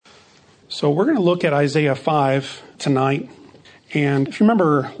So we're going to look at Isaiah 5 tonight. And if you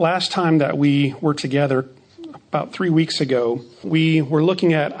remember last time that we were together, about 3 weeks ago, we were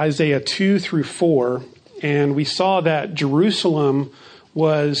looking at Isaiah 2 through 4, and we saw that Jerusalem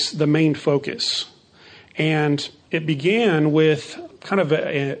was the main focus. And it began with kind of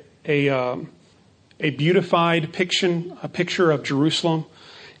a beautified picture of Jerusalem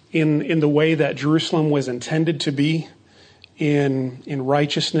in the way that Jerusalem was intended to be, in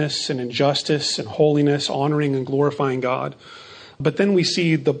righteousness and in justice and holiness, honoring and glorifying God. But then we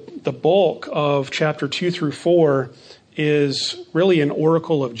see the bulk of chapter 2 through 4 is really an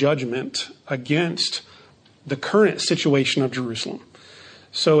oracle of judgment against the current situation of Jerusalem.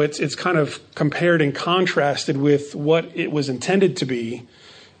 So it's kind of compared and contrasted with what it was intended to be.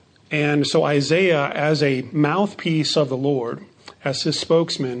 And so Isaiah, as a mouthpiece of the Lord, as his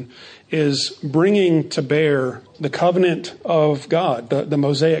spokesman, is bringing to bear the covenant of God, the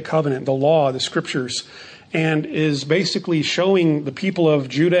Mosaic covenant, the law, the scriptures, and is basically showing the people of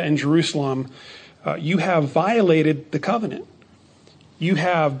Judah and Jerusalem, you have violated the covenant. You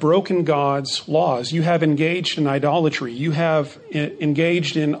have broken God's laws. You have engaged in idolatry. You have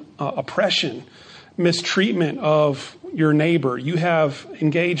engaged in oppression, mistreatment of your neighbor. You have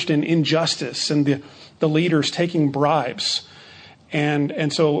engaged in injustice and the leaders taking bribes.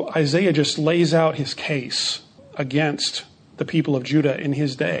 And so Isaiah just lays out his case against the people of Judah in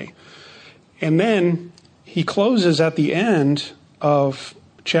his day. And then he closes at the end of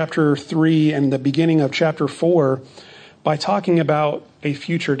chapter 3 and the beginning of chapter 4 by talking about a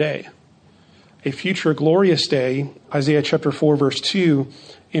future day, a future glorious day, Isaiah chapter 4, verse 2,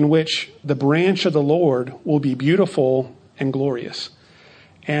 in which the branch of the Lord will be beautiful and glorious.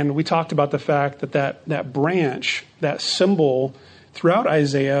 And we talked about the fact that branch, that symbol throughout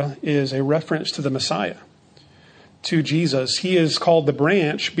Isaiah, is a reference to the Messiah, to Jesus. He is called the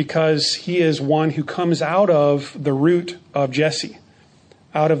branch because he is one who comes out of the root of Jesse,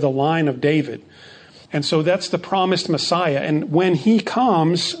 out of the line of David. And so that's the promised Messiah. And when he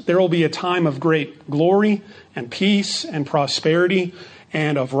comes, there will be a time of great glory and peace and prosperity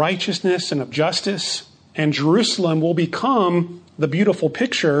and of righteousness and of justice. And Jerusalem will become the beautiful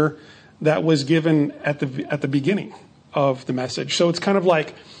picture that was given at the beginning of the message. So it's kind of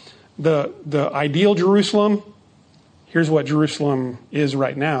like the ideal Jerusalem. Here's what Jerusalem is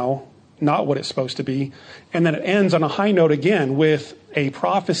right now, not what it's supposed to be. And then it ends on a high note again with a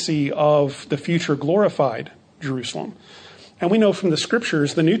prophecy of the future glorified Jerusalem. And we know from the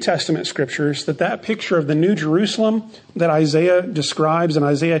scriptures, the New Testament scriptures, that picture of the new Jerusalem that Isaiah describes in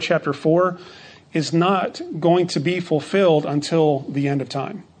Isaiah chapter 4 is not going to be fulfilled until the end of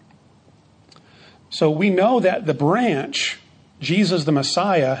time. So we know that the branch, Jesus the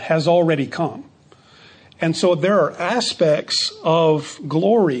Messiah, has already come. And so there are aspects of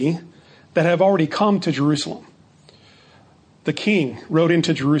glory that have already come to Jerusalem. The king rode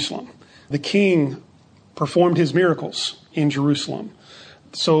into Jerusalem. The king performed his miracles in Jerusalem.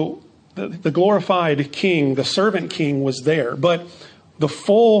 So the glorified king, the servant king, was there. But the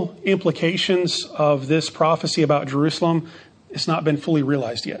full implications of this prophecy about Jerusalem has not been fully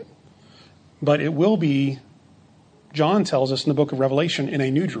realized yet. But it will be, John tells us in the book of Revelation, in a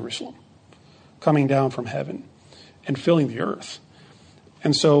new Jerusalem, coming down from heaven and filling the earth.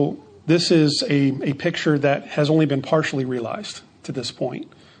 And so this is a picture that has only been partially realized to this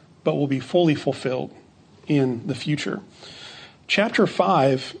point, but will be fully fulfilled in the future. Chapter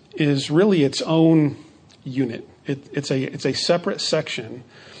 5 is really its own unit. It's a separate section.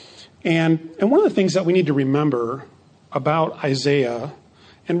 And one of the things that we need to remember about Isaiah,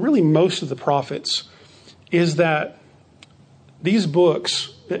 and really most of the prophets, is that these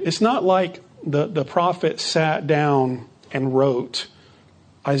books, it's not like the prophet sat down and wrote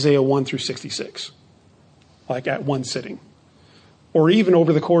Isaiah 1 through 66, like at one sitting, or even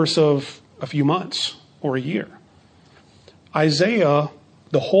over the course of a few months or a year. Isaiah,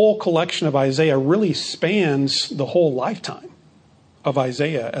 the whole collection of Isaiah, really spans the whole lifetime of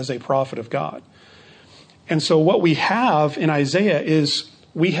Isaiah as a prophet of God. And so what we have in Isaiah is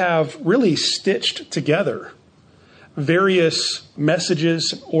we have really stitched together various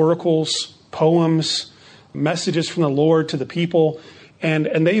messages, oracles, poems, messages from the Lord to the people, and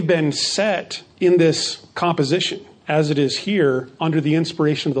they've been set in this composition as it is here under the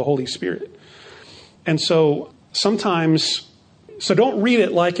inspiration of the Holy Spirit. And so sometimes, so don't read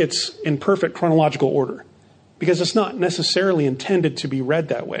it like it's in perfect chronological order, because it's not necessarily intended to be read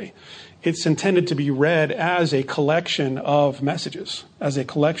that way. It's intended to be read as a collection of messages, as a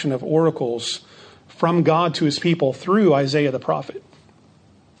collection of oracles from God to his people through Isaiah the prophet.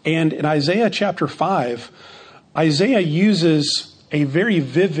 And in Isaiah chapter 5, Isaiah uses a very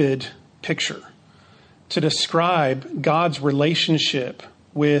vivid picture to describe God's relationship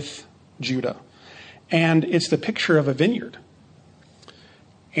with Judah. And it's the picture of a vineyard.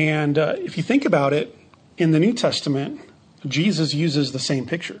 And if you think about it, in the New Testament, Jesus uses the same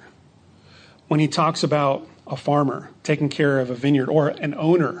picture when he talks about a farmer taking care of a vineyard, or an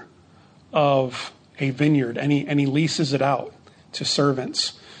owner of a vineyard, and he leases it out to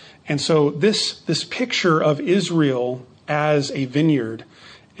servants. And so this picture of Israel as a vineyard,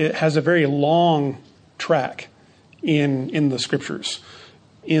 it has a very long track in the scriptures,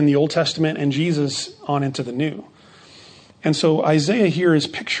 in the Old Testament and Jesus on into the New. And so Isaiah here is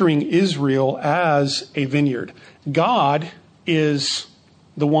picturing Israel as a vineyard. God is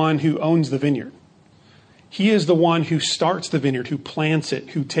the one who owns the vineyard. He is the one who starts the vineyard, who plants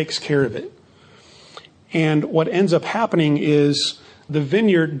it, who takes care of it. And what ends up happening is the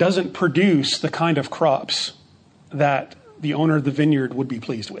vineyard doesn't produce the kind of crops that the owner of the vineyard would be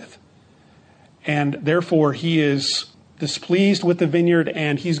pleased with. And therefore, he is displeased with the vineyard,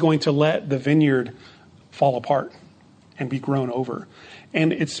 and he's going to let the vineyard fall apart and be grown over.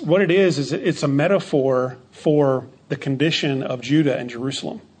 And it's what it is it's a metaphor for the condition of Judah and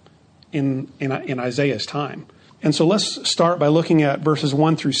Jerusalem in Isaiah's time. And so let's start by looking at verses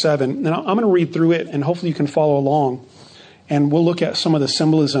 1 through 7. Now, I'm going to read through it, and hopefully you can follow along. And we'll look at some of the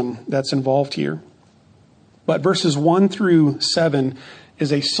symbolism that's involved here. But verses 1 through 7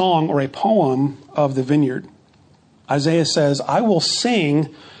 is a song or a poem of the vineyard. Isaiah says, "I will sing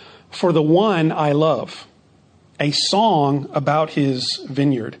for the one I love, a song about his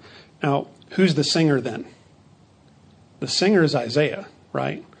vineyard." Now, who's the singer then? The singer is Isaiah,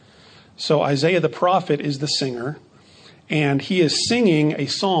 right? So Isaiah the prophet is the singer, and he is singing a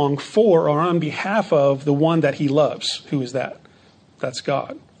song for or on behalf of the one that he loves. Who is that? That's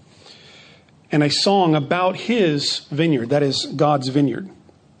God. And a song about his vineyard, that is God's vineyard.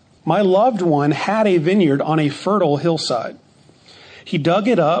 "My loved one had a vineyard on a fertile hillside. He dug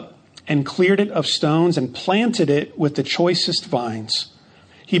it up and cleared it of stones and planted it with the choicest vines.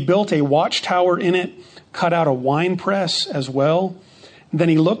 He built a watchtower in it, cut out a winepress as well. Then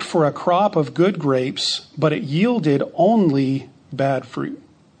he looked for a crop of good grapes, but it yielded only bad fruit.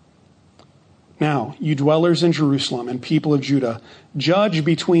 Now, you dwellers in Jerusalem and people of Judah, judge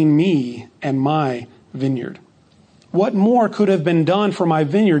between me and my vineyard. What more could have been done for my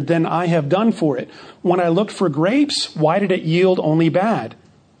vineyard than I have done for it? When I looked for grapes, why did it yield only bad?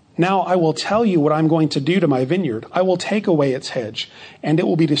 Now I will tell you what I'm going to do to my vineyard. I will take away its hedge, and it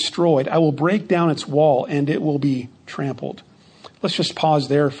will be destroyed. I will break down its wall, and it will be trampled." Let's just pause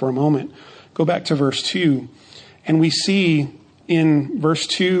there for a moment. Go back to verse 2, and we see in verse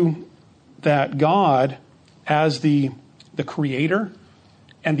 2 that God, as the creator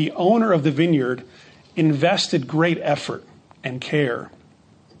and the owner of the vineyard, invested great effort and care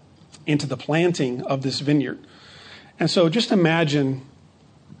into the planting of this vineyard. And so just imagine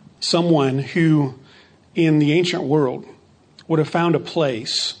someone who in the ancient world would have found a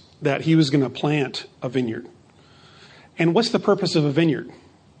place that he was going to plant a vineyard. And what's the purpose of a vineyard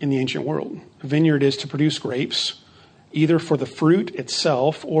in the ancient world? A vineyard is to produce grapes, either for the fruit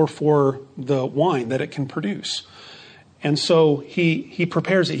itself or for the wine that it can produce. And so he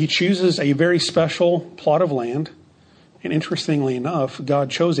prepares it. He chooses a very special plot of land. And interestingly enough, God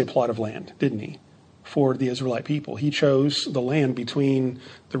chose a plot of land, didn't he, for the Israelite people? He chose the land between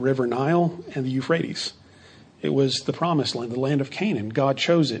the river Nile and the Euphrates. It was the promised land, the land of Canaan. God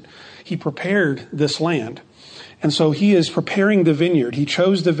chose it. He prepared this land. And so he is preparing the vineyard. He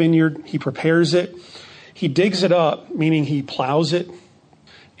chose the vineyard. He prepares it. He digs it up, meaning he plows it.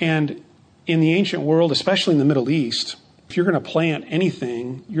 And in the ancient world, especially in the Middle East, if you're going to plant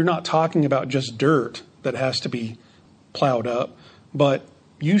anything, you're not talking about just dirt that has to be plowed up, but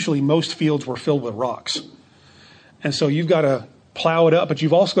usually most fields were filled with rocks. And so you've got to plow it up, but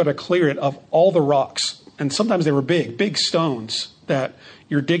you've also got to clear it of all the rocks. And sometimes they were big stones that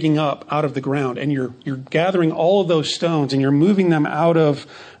you're digging up out of the ground, and you're gathering all of those stones and you're moving them out of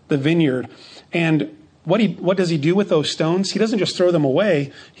the vineyard. And what does he do with those stones? He doesn't just throw them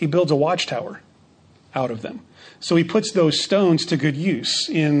away. He builds a watchtower out of them. So he puts those stones to good use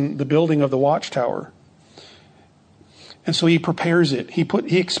in the building of the watchtower. And so he prepares it.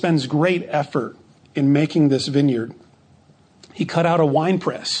 He expends great effort in making this vineyard. He cut out a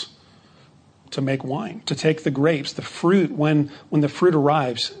winepress to make wine, to take the grapes, the fruit, when the fruit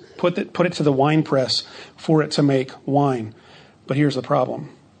arrives, put it to the winepress for it to make wine. But here's the problem.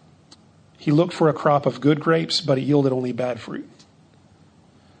 He looked for a crop of good grapes, but it yielded only bad fruit.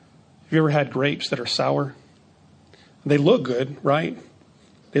 Have you ever had grapes that are sour? They look good, right?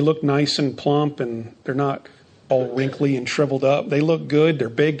 They look nice and plump, and they're not all wrinkly and shriveled up. They look good. They're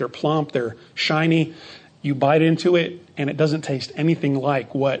big. They're plump. They're shiny. You bite into it, and it doesn't taste anything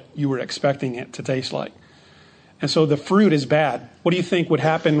like what you were expecting it to taste like. And so the fruit is bad. What do you think would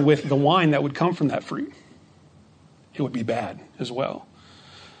happen with the wine that would come from that fruit? It would be bad as well.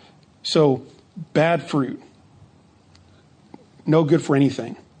 So bad fruit, no good for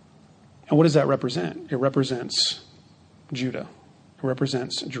anything. And what does that represent? It represents Judah. It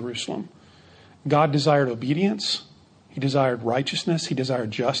represents Jerusalem. God desired obedience. He desired righteousness. He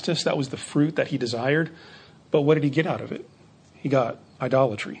desired justice. That was the fruit that he desired. But what did he get out of it? He got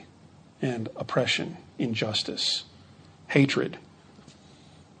idolatry and oppression, injustice, hatred,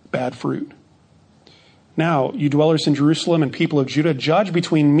 bad fruit. Now, you dwellers in Jerusalem and people of Judah, judge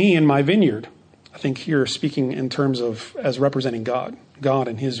between me and my vineyard. I think here speaking in terms of as representing God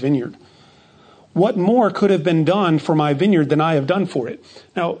and his vineyard. What more could have been done for my vineyard than I have done for it?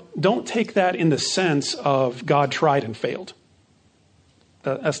 Now, don't take that in the sense of God tried and failed.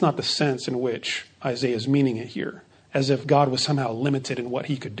 That's not the sense in which Isaiah is meaning it here, as if God was somehow limited in what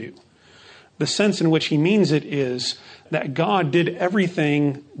he could do. The sense in which he means it is that God did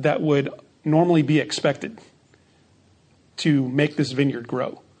everything that would normally be expected to make this vineyard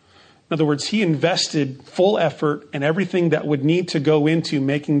grow. In other words, he invested full effort and everything that would need to go into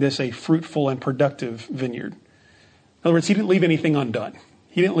making this a fruitful and productive vineyard. In other words, he didn't leave anything undone.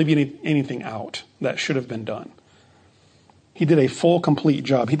 He didn't leave anything out that should have been done. He did a full, complete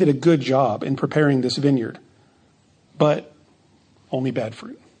job. He did a good job in preparing this vineyard, but only bad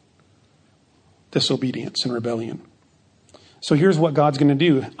fruit. Disobedience and rebellion. So here's what God's going to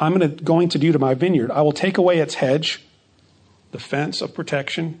do. I'm going to do to my vineyard. I will take away its hedge, the fence of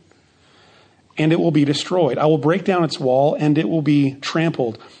protection, and it will be destroyed. I will break down its wall, and it will be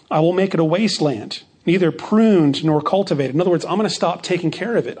trampled. I will make it a wasteland, neither pruned nor cultivated. In other words, I'm going to stop taking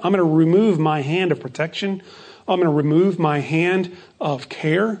care of it. I'm going to remove my hand of protection. I'm going to remove my hand of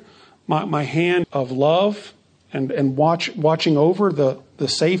care, my hand of love, and watching over the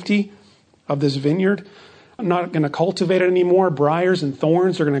safety of this vineyard. I'm not going to cultivate it anymore. Briers and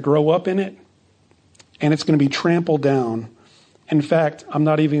thorns are going to grow up in it, and it's going to be trampled down. In fact, I'm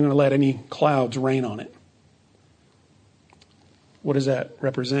not even going to let any clouds rain on it. What does that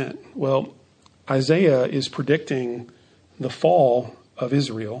represent? Well, Isaiah is predicting the fall of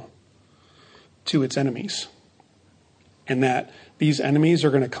Israel to its enemies. And that these enemies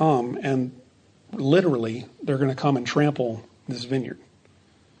are going to come and literally they're going to come and trample this vineyard.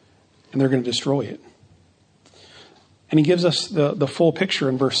 And they're going to destroy it. And he gives us the full picture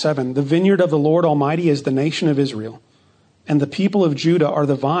in verse 7. The vineyard of the Lord Almighty is the nation of Israel, and the people of Judah are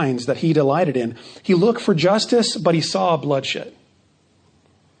the vines that he delighted in. He looked for justice, but he saw bloodshed.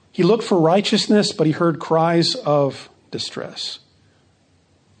 He looked for righteousness, but he heard cries of distress.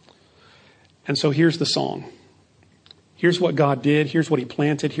 And so here's the song. Here's what God did. Here's what he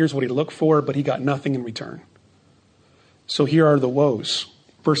planted. Here's what he looked for, but he got nothing in return. So here are the woes.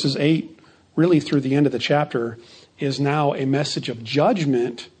 Verses 8, really through the end of the chapter, is now a message of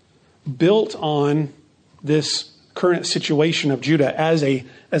judgment built on this current situation of Judah as a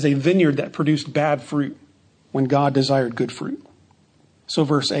vineyard that produced bad fruit when God desired good fruit. So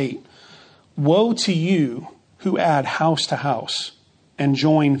verse 8, woe to you who add house to house and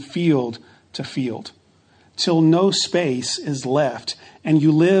join field to field, till no space is left and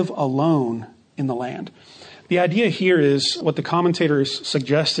you live alone in the land. The idea here is, what the commentators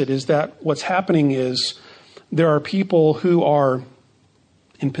suggested, is that what's happening is there are people who are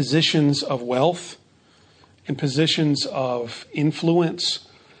in positions of wealth, in positions of influence,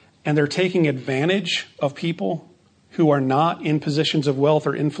 and they're taking advantage of people who are not in positions of wealth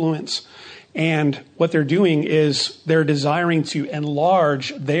or influence. And what they're doing is they're desiring to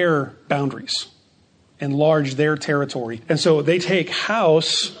enlarge their boundaries, enlarge their territory. And so they take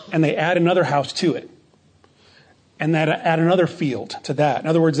house and they add another house to it. And that add another field to that. In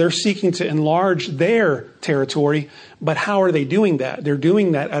other words, they're seeking to enlarge their territory, but how are they doing that? They're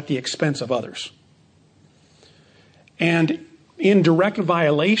doing that at the expense of others. And in direct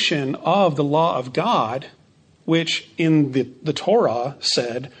violation of the law of God, which in the Torah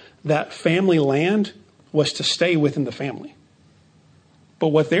said that family land was to stay within the family. But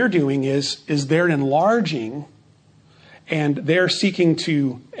what they're doing is they're enlarging and they're seeking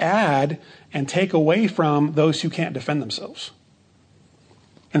to add and take away from those who can't defend themselves.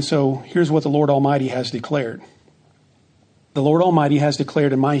 And so here's what the Lord Almighty has declared. The Lord Almighty has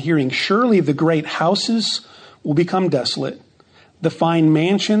declared in my hearing, surely the great houses will become desolate, the fine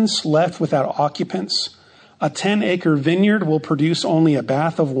mansions left without occupants. A 10-acre vineyard will produce only a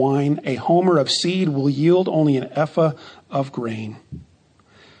bath of wine. A homer of seed will yield only an ephah of grain.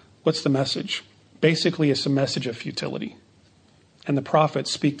 What's the message? Basically, it's a message of futility. And the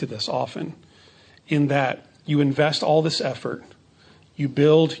prophets speak to this often, in that you invest all this effort, you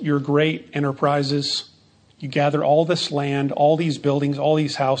build your great enterprises, you gather all this land, all these buildings, all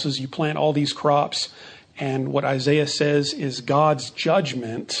these houses, you plant all these crops, and what Isaiah says is God's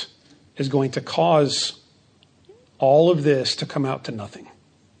judgment is going to cause all of this to come out to nothing.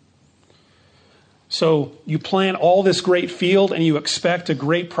 So you plant all this great field and you expect a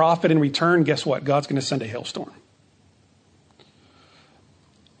great profit in return. Guess what? God's going to send a hailstorm.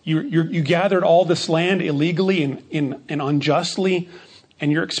 You gathered all this land illegally and unjustly,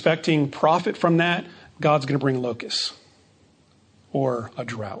 and you're expecting profit from that. God's going to bring locusts or a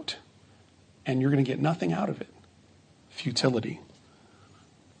drought, and you're going to get nothing out of it. Futility.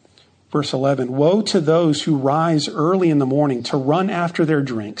 Verse 11, woe to those who rise early in the morning to run after their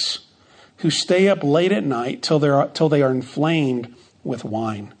drinks, who stay up late at night till they are inflamed with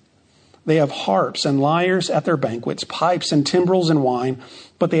wine. They have harps and lyres at their banquets, pipes and timbrels and wine,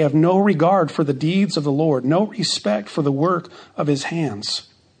 but they have no regard for the deeds of the Lord, no respect for the work of his hands.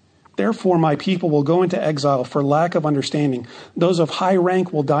 Therefore, my people will go into exile for lack of understanding. Those of high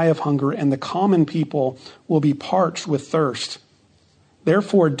rank will die of hunger, and the common people will be parched with thirst.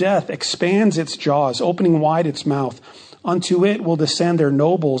 Therefore, death expands its jaws, opening wide its mouth. Unto it will descend their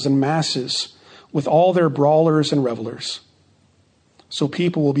nobles and masses, with all their brawlers and revelers. So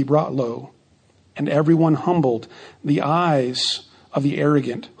people will be brought low, and everyone humbled, the eyes of the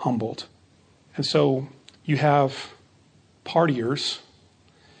arrogant humbled. And so you have partiers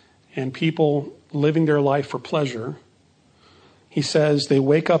and people living their life for pleasure. He says they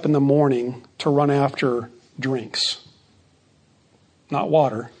wake up in the morning to run after drinks. Not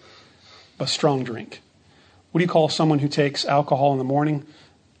water, but strong drink. What do you call someone who takes alcohol in the morning?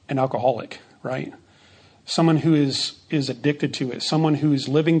 An alcoholic, right? Someone who is addicted to it. Someone who is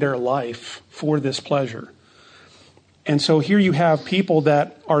living their life for this pleasure. And so here you have people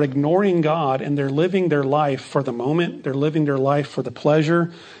that are ignoring God, and they're living their life for the moment. They're living their life for the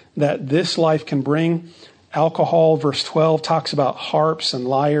pleasure that this life can bring. Alcohol, verse 12, talks about harps and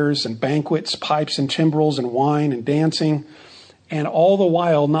lyres and banquets, pipes and timbrels and wine and dancing, and all the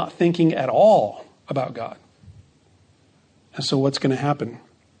while not thinking at all about God. And so what's going to happen?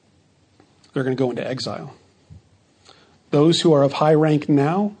 They're going to go into exile. Those who are of high rank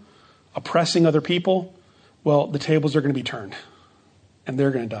now, oppressing other people, well, the tables are going to be turned, and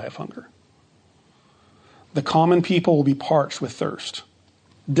they're going to die of hunger. The common people will be parched with thirst.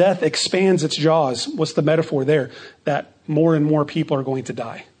 Death expands its jaws. What's the metaphor there? That more and more people are going to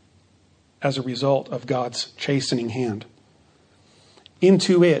die as a result of God's chastening hand.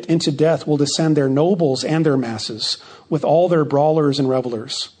 Into death will descend their nobles and their masses, with all their brawlers and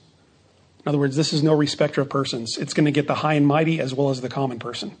revelers. In other words, this is no respecter of persons. It's going to get the high and mighty as well as the common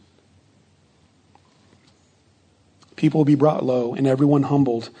person. People will be brought low, and everyone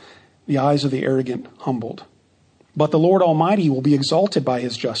humbled, the eyes of the arrogant humbled. But the Lord Almighty will be exalted by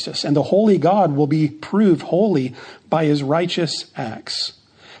his justice, and the holy God will be proved holy by his righteous acts.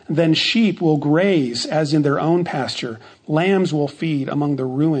 Then sheep will graze as in their own pasture. Lambs will feed among the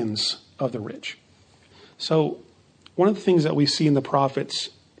ruins of the rich. So one of the things that we see in the prophets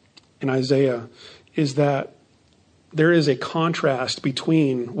in Isaiah is that there is a contrast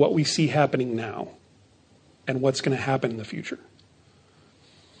between what we see happening now and what's going to happen in the future.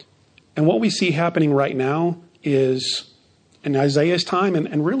 And what we see happening right now is in Isaiah's time,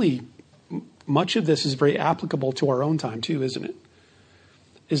 and really much of this is very applicable to our own time too, isn't it?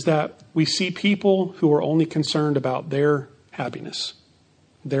 Is that we see people who are only concerned about their happiness,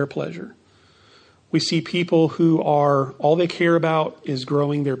 their pleasure. We see people who are, all they care about is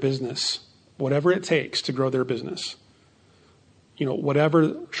growing their business, whatever it takes to grow their business. You know,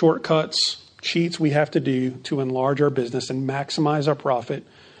 whatever shortcuts, cheats we have to do to enlarge our business and maximize our profit,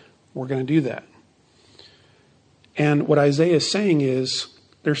 we're going to do that. And what Isaiah is saying is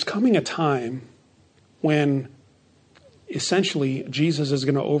there's coming a time when essentially Jesus is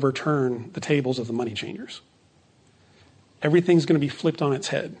going to overturn the tables of the money changers. Everything's going to be flipped on its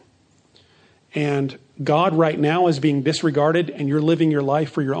head. And God right now is being disregarded, and you're living your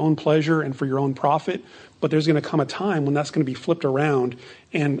life for your own pleasure and for your own profit. But there's going to come a time when that's going to be flipped around,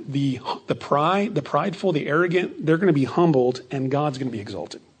 and the prideful, the arrogant, they're going to be humbled, and God's going to be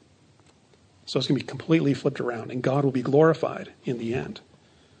exalted. So it's going to be completely flipped around, and God will be glorified in the end.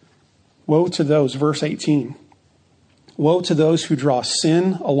 Woe to those, verse 18. Woe to those who draw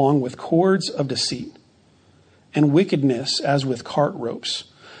sin along with cords of deceit, and wickedness as with cart ropes.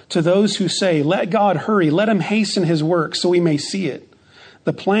 To those who say, let God hurry, let him hasten his work so we may see it.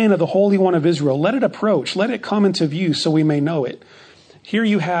 The plan of the Holy One of Israel, let it approach, let it come into view so we may know it. Here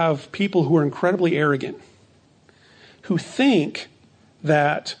you have people who are incredibly arrogant, who think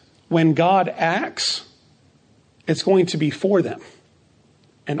that when God acts, it's going to be for them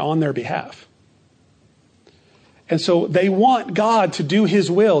and on their behalf. And so they want God to do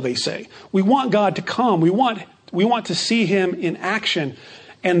his will, they say. We want God to come. We want to see him in action.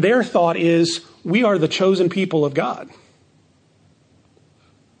 And their thought is, we are the chosen people of God.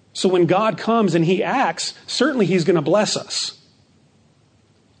 So when God comes and he acts, certainly he's going to bless us.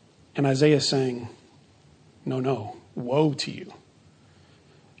 And Isaiah is saying, no, woe to you.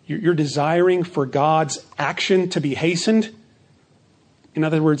 You're desiring for God's action to be hastened. In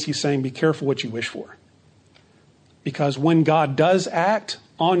other words, he's saying, be careful what you wish for. Because when God does act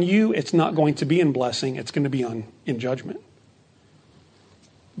on you, it's not going to be in blessing. It's going to be in judgment.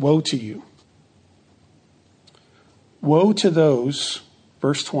 Woe to you. Woe to those,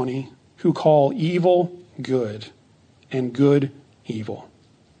 verse 20, who call evil good and good evil.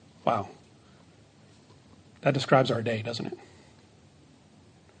 Wow. That describes our day, doesn't it?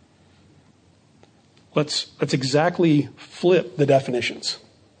 Let's exactly flip the definitions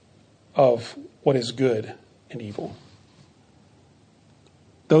of what is good and evil.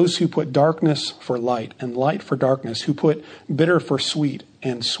 Those who put darkness for light and light for darkness, who put bitter for sweet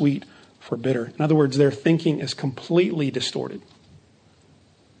and sweet for bitter. In other words, their thinking is completely distorted.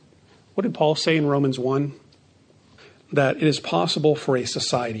 What did Paul say in Romans 1? That it is possible for a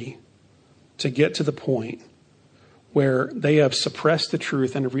society to get to the point where they have suppressed the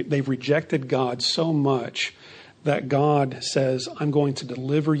truth and they've rejected God so much that God says, I'm going to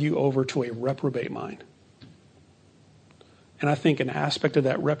deliver you over to a reprobate mind. And I think an aspect of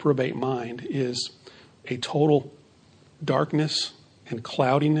that reprobate mind is a total darkness and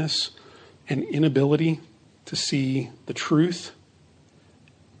cloudiness and inability to see the truth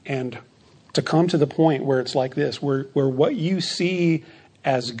and to come to the point where it's like this, where what you see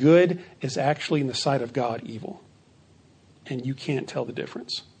as good is actually in the sight of God evil. And you can't tell the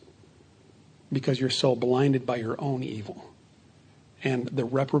difference because you're so blinded by your own evil and the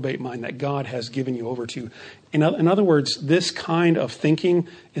reprobate mind that God has given you over to. In other words, this kind of thinking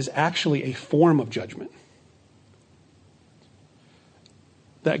is actually a form of judgment.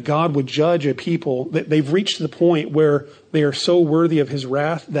 That God would judge a people, that they've reached the point where they are so worthy of his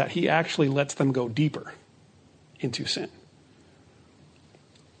wrath that he actually lets them go deeper into sin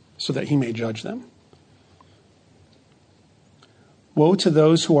so that he may judge them. Woe to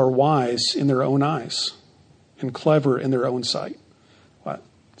those who are wise in their own eyes and clever in their own sight. Well,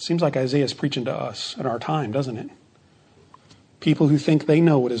 it seems like Isaiah is preaching to us at our time, doesn't it? People who think they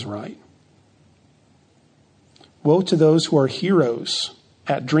know what is right. Woe to those who are heroes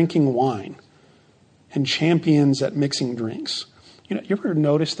at drinking wine and champions at mixing drinks. You ever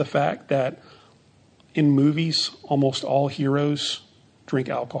notice the fact that in movies, almost all heroes drink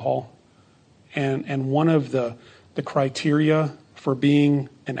alcohol? And one of the criteria for being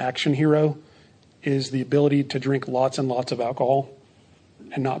an action hero is the ability to drink lots and lots of alcohol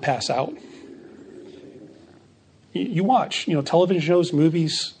and not pass out. You watch, television shows,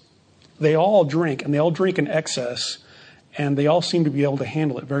 movies, they all drink, and they all drink in excess, and they all seem to be able to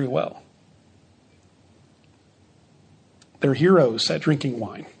handle it very well. They're heroes at drinking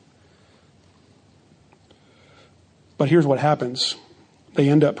wine. But here's what happens. They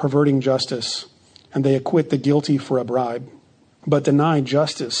end up perverting justice, and they acquit the guilty for a bribe, but deny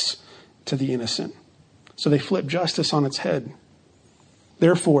justice to the innocent. So they flip justice on its head.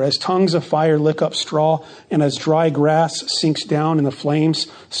 Therefore, as tongues of fire lick up straw, and as dry grass sinks down in the flames,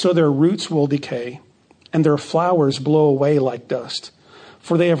 so their roots will decay, and their flowers blow away like dust.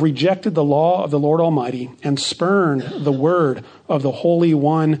 For they have rejected the law of the Lord Almighty, and spurned the word of the Holy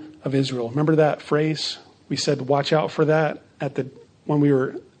One of Israel. Remember that phrase? We said, watch out for that when we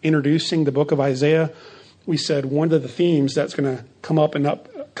were introducing the book of Isaiah. We said one of the themes that's going to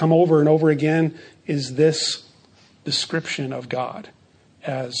come over and over again is this description of God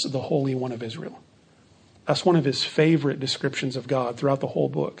as the Holy One of Israel. That's one of his favorite descriptions of God throughout the whole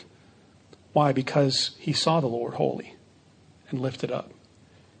book. Why? Because he saw the Lord holy and lifted up.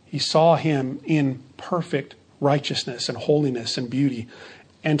 He saw him in perfect righteousness and holiness and beauty.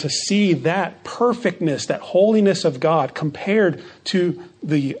 And to see that perfectness, that holiness of God compared to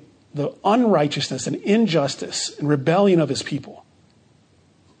the unrighteousness and injustice and rebellion of his people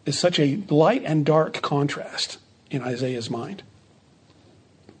is such a light and dark contrast in Isaiah's mind.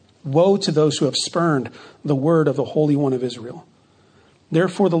 Woe to those who have spurned the word of the Holy One of Israel.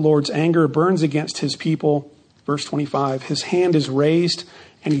 Therefore the Lord's anger burns against his people. Verse 25, his hand is raised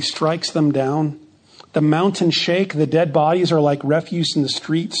and he strikes them down. The mountains shake, the dead bodies are like refuse in the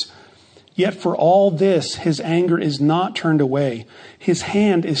streets. Yet for all this, his anger is not turned away. His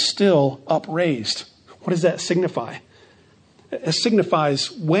hand is still upraised. What does that signify? It signifies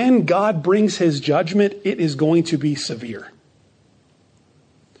when God brings his judgment, it is going to be severe.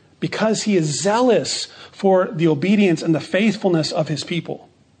 Because he is zealous for the obedience and the faithfulness of his people.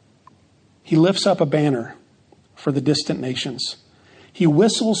 He lifts up a banner for the distant nations. He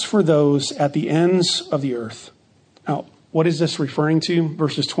whistles for those at the ends of the earth. Now, what is this referring to?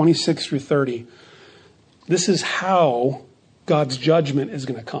 Verses 26 through 30. This is how God's judgment is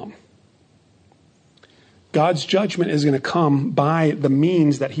going to come. God's judgment is going to come by the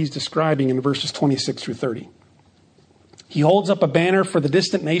means that he's describing in verses 26 through 30. He holds up a banner for the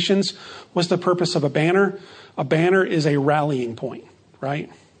distant nations. What's the purpose of a banner? A banner is a rallying point, right?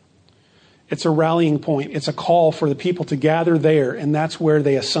 It's a rallying point. It's a call for the people to gather there, and that's where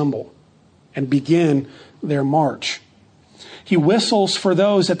they assemble and begin their march. He whistles for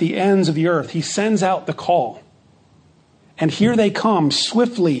those at the ends of the earth. He sends out the call. And here they come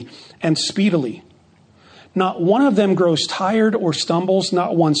swiftly and speedily. Not one of them grows tired or stumbles.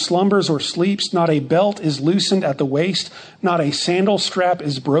 Not one slumbers or sleeps. Not a belt is loosened at the waist. Not a sandal strap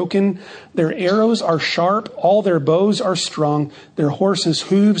is broken. Their arrows are sharp. All their bows are strung. Their horses'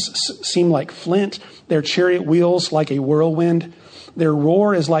 hooves seem like flint. Their chariot wheels like a whirlwind. Their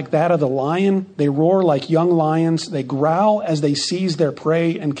roar is like that of the lion. They roar like young lions. They growl as they seize their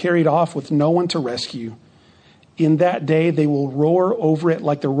prey and carry it off with no one to rescue. In that day they will roar over it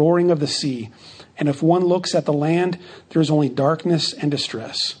like the roaring of the sea. And if one looks at the land, there is only darkness and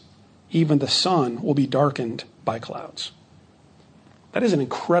distress. Even the sun will be darkened by clouds. That is an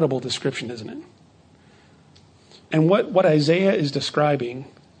incredible description, isn't it? And what Isaiah is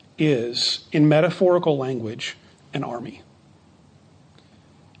describing is, in metaphorical language, an army.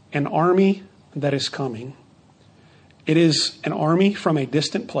 An army that is coming. It is an army from a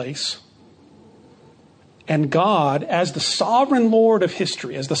distant place. And God, as the sovereign Lord of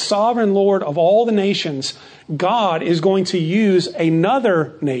history, as the sovereign Lord of all the nations, God is going to use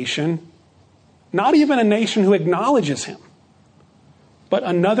another nation, not even a nation who acknowledges him, but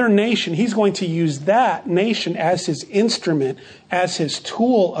another nation. He's going to use that nation as his instrument, as his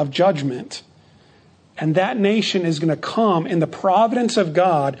tool of judgment. And that nation is going to come in the providence of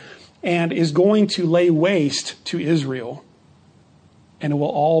God and is going to lay waste to Israel. And it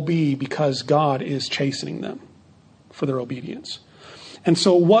will all be because God is chastening them for their obedience. And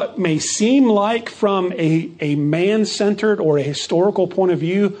so what may seem like from a man-centered or a historical point of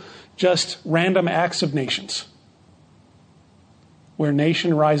view, just random acts of nations. Where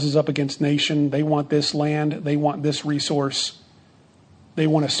nation rises up against nation. They want this land. They want this resource. They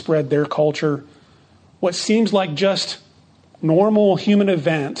want to spread their culture. What seems like just normal human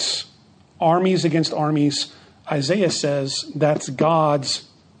events, armies against armies, Isaiah says that's God's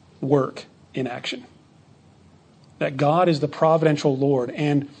work in action. That God is the providential Lord,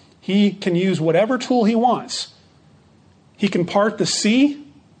 and he can use whatever tool he wants. He can part the sea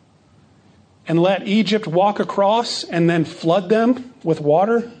and let Egypt walk across and then flood them with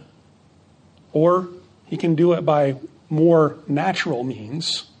water. Or he can do it by more natural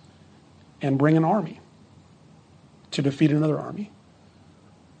means and bring an army to defeat another army.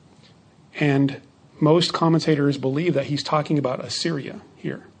 And most commentators believe that he's talking about Assyria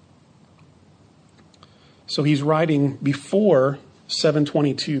here. So he's writing before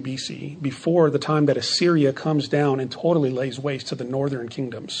 722 BC, before the time that Assyria comes down and totally lays waste to the northern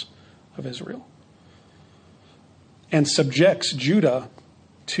kingdoms of Israel. And subjects Judah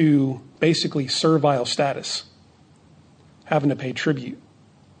to basically servile status, having to pay tribute.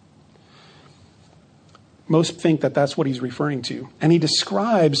 Most think that that's what he's referring to. And he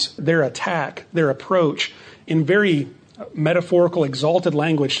describes their attack, their approach, in very metaphorical, exalted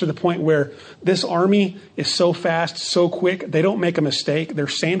language to the point where this army is so fast, so quick, they don't make a mistake. Their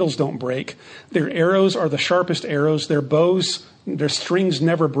sandals don't break. Their arrows are the sharpest arrows. Their bows, their strings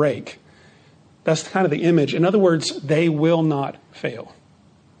never break. That's kind of the image. In other words, they will not fail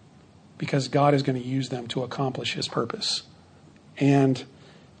because God is going to use them to accomplish his purpose. And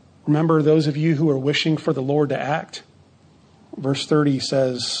remember, those of you who are wishing for the Lord to act, verse 30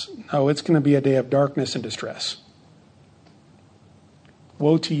 says, no, it's going to be a day of darkness and distress.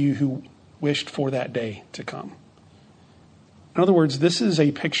 Woe to you who wished for that day to come. In other words, this is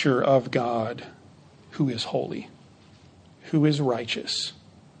a picture of God who is holy, who is righteous,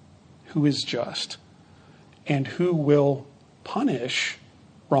 who is just, and who will punish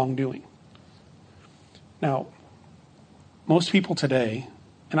wrongdoing. Now, most people today,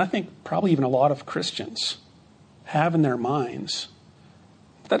 and I think probably even a lot of Christians, have in their minds,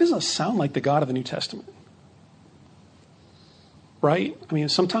 that doesn't sound like the God of the New Testament. right? I mean,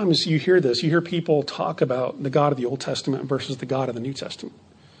 sometimes you hear this. You hear people talk about the God of the Old Testament versus the God of the New Testament.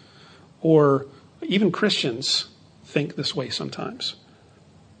 Or even Christians think this way sometimes.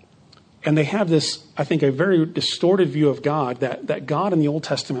 And they have this, I think, a very distorted view of God, that God in the Old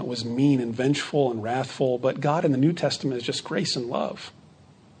Testament was mean and vengeful and wrathful, but God in the New Testament is just grace and love.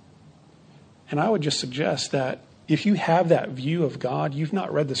 And I would just suggest that if you have that view of God, you've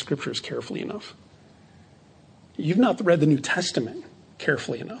not read the scriptures carefully enough. You've not read the New Testament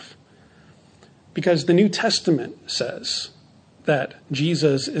carefully enough. Because the New Testament says that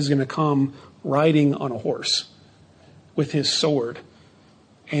Jesus is going to come riding on a horse with his sword,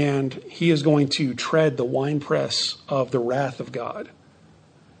 and he is going to tread the winepress of the wrath of God.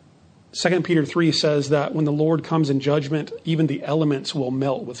 2 Peter 3 says that when the Lord comes in judgment, even the elements will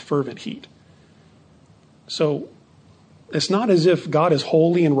melt with fervent heat. So it's not as if God is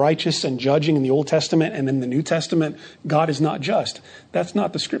holy and righteous and judging in the Old Testament, and in the New Testament, God is not just. That's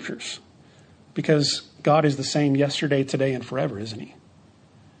not the scriptures. Because God is the same yesterday, today, and forever, isn't he?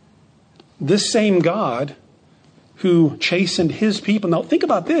 This same God who chastened his people. Now think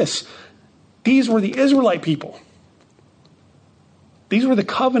about this. These were the Israelite people. These were the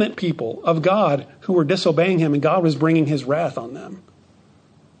covenant people of God who were disobeying him, and God was bringing his wrath on them.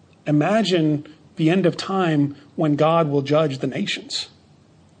 Imagine the end of time when God will judge the nations.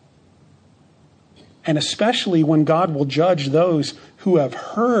 And especially when God will judge those who have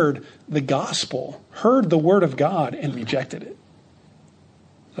heard the gospel, heard the word of God, and rejected it.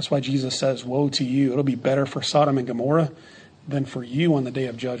 That's why Jesus says, woe to you. It'll be better for Sodom and Gomorrah than for you on the day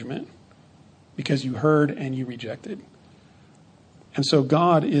of judgment, because you heard and you rejected. And so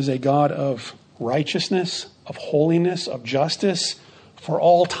God is a God of righteousness, of holiness, of justice for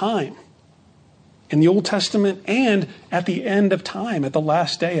all time. In the Old Testament and at the end of time, at the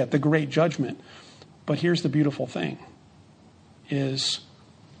last day, at the great judgment. But here's the beautiful thing, is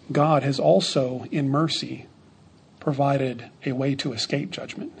God has also, in mercy, provided a way to escape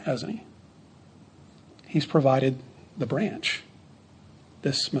judgment, hasn't he? He's provided the branch,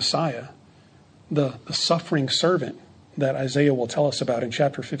 this Messiah, the suffering servant that Isaiah will tell us about in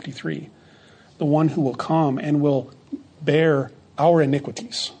chapter 53, the one who will come and will bear our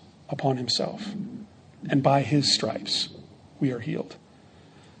iniquities upon himself. And by his stripes, we are healed.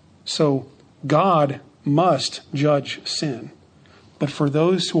 So God must judge sin. But for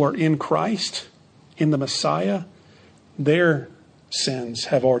those who are in Christ, in the Messiah, their sins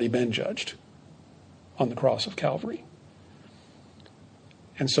have already been judged on the cross of Calvary.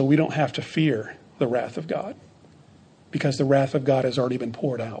 And so we don't have to fear the wrath of God, because the wrath of God has already been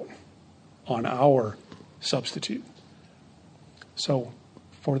poured out on our substitute. So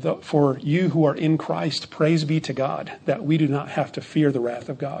for you who are in Christ, praise be to God that we do not have to fear the wrath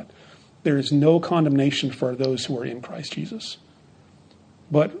of God. There is no condemnation for those who are in Christ Jesus.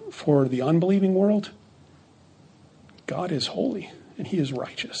 But for the unbelieving world, God is holy and he is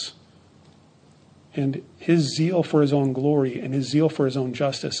righteous. And his zeal for his own glory and his zeal for his own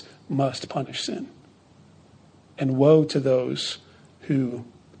justice must punish sin. And woe to those who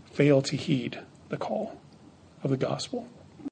fail to heed the call of the gospel.